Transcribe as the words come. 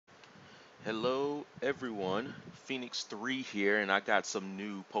Hello everyone, Phoenix 3 here, and I got some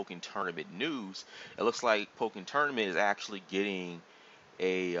new Pokken Tournament news. It looks like Pokken Tournament is actually getting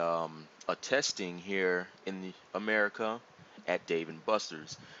a testing here in America at Dave and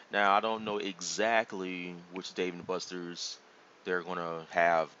Buster's. Now I don't know exactly which Dave and Buster's they're gonna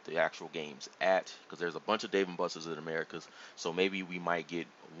have the actual games at, because there's a bunch of Dave and Buster's in Americas. So maybe we might get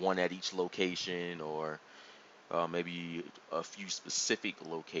one at each location, or maybe a few specific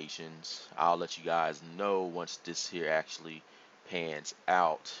locations. I'll let you guys know once this here actually pans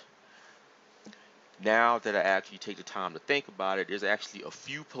out. Now that I actually take the time to think about it, there's actually a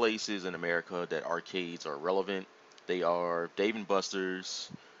few places in America that arcades are relevant. They are Dave and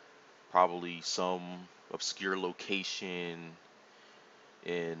Buster's, probably some obscure location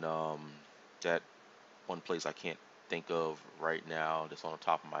in that one place I can't think of right now that's on the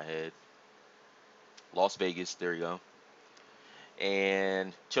top of my head. Las Vegas, there you go.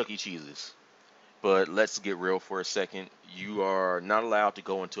 And Chuck E. Cheese's. But let's get real for a second. You are not allowed to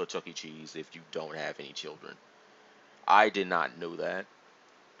go into a Chuck E. Cheese if you don't have any children. I did not know that.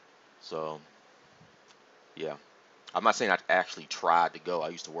 So, yeah. I'm not saying I actually tried to go. I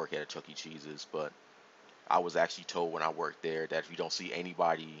used to work at a Chuck E. Cheese's, but I was actually told when I worked there that if you don't see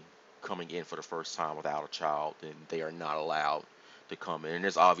anybody coming in for the first time without a child, then they are not allowed to come in. And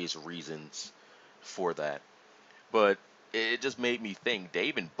there's obvious reasons for that. But it just made me think,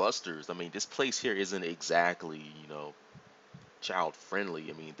 Dave and Buster's, I mean, this place here isn't exactly, child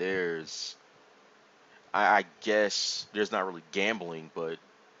friendly. I mean, I guess there's not really gambling, but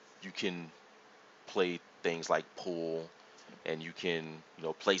you can play things like pool, and you can,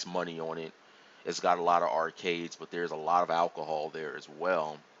 place money on it. It's got a lot of arcades, but there's a lot of alcohol there as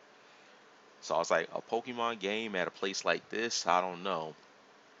well. So I was like, a Pokemon game at a place like this, I don't know.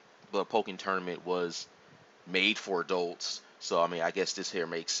 But a Pokemon tournament was made for adults, so I mean, I guess this here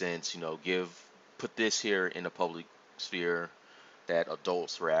makes sense. Put this here in the public sphere that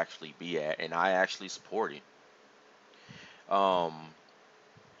adults will actually be at, and I actually support it. Um,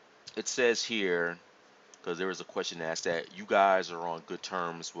 it says here, because there was a question asked, that you guys are on good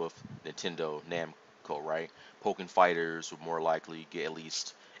terms with Nintendo Namco, right? Pokken fighters would more likely get at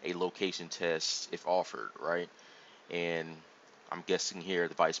least a location test if offered, right? And I'm guessing here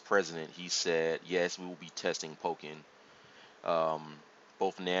the vice president, he said, yes, we will be testing Pokken. Um,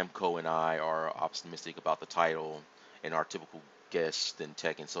 Both Namco and I are optimistic about the title and our typical guest than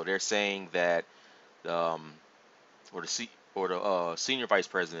Tekken. So they're saying that um, or the senior vice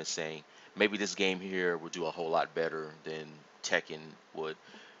president is saying maybe this game here will do a whole lot better than Tekken would.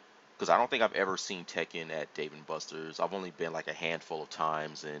 Because I don't think I've ever seen Tekken at Dave and Buster's. I've only been like a handful of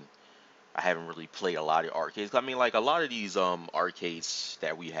times, and I haven't really played a lot of arcades. I mean, like a lot of these arcades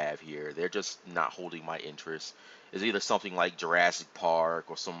that we have here, they're just not holding my interest. It's either something like Jurassic Park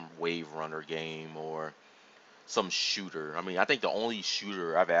or some Wave Runner game or some shooter. I mean, I think the only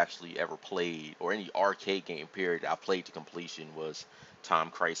shooter I've actually ever played, or any arcade game period I played to completion, was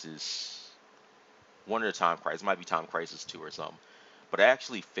Time Crisis. One of the Time Crisis, it might be Time Crisis 2 or something. But I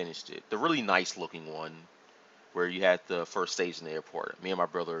actually finished it. The really nice looking one, where you had the first stage in the airport. Me and my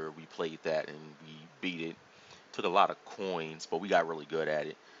brother, we played that and we beat it. Took a lot of coins, but we got really good at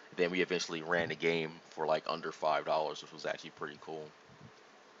it. Then we eventually ran the game for like under $5, which was actually pretty cool.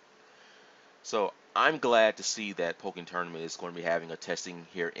 So I'm glad to see that Pokken Tournament is going to be having a testing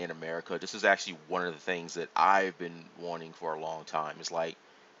here in America. This is actually one of the things that I've been wanting for a long time. It's like,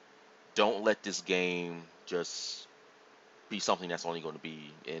 don't let this game just be something that's only going to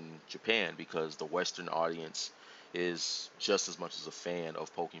be in Japan, because the Western audience is just as much as a fan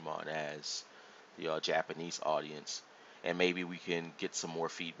of Pokemon as the Japanese audience. And maybe we can get some more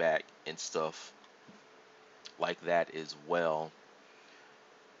feedback and stuff like that as well.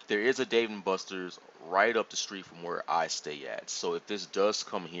 There is a Dave and Buster's right up the street from where I stay at. So if this does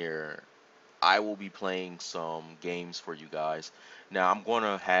come here, I will be playing some games for you guys. Now I'm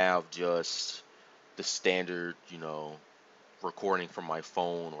gonna have just the standard, recording from my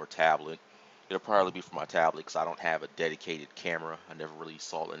phone or tablet. It'll probably be from my tablet because I don't have a dedicated camera. I never really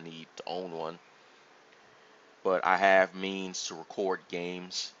saw the need to own one. But I have means to record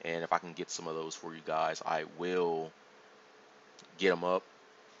games, and if I can get some of those for you guys, I will get them up.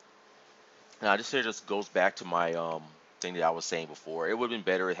 Now, this here just goes back to my thing that I was saying before. It would have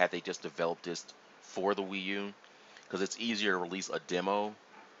been better had they just developed this for the Wii U, because it's easier to release a demo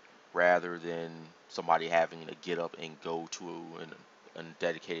rather than somebody having to get up and go to a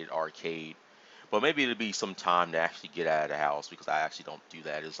dedicated arcade. But maybe it'll be some time to actually get out of the house, because I actually don't do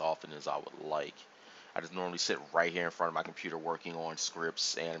that as often as I would like. I just normally sit right here in front of my computer working on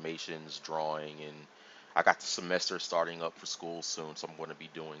scripts, animations, drawing, and I got the semester starting up for school soon, so I'm going to be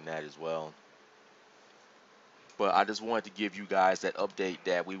doing that as well. But I just wanted to give you guys that update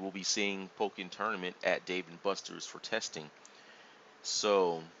that we will be seeing Pokken Tournament at Dave and Buster's for testing.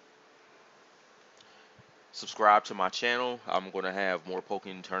 So subscribe to my channel. I'm going to have more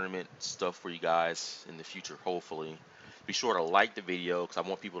Pokken Tournament stuff for you guys in the future, hopefully. Be sure to like the video because I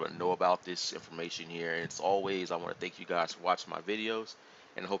want people to know about this information here. And as always, I want to thank you guys for watching my videos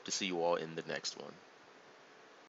and hope to see you all in the next one.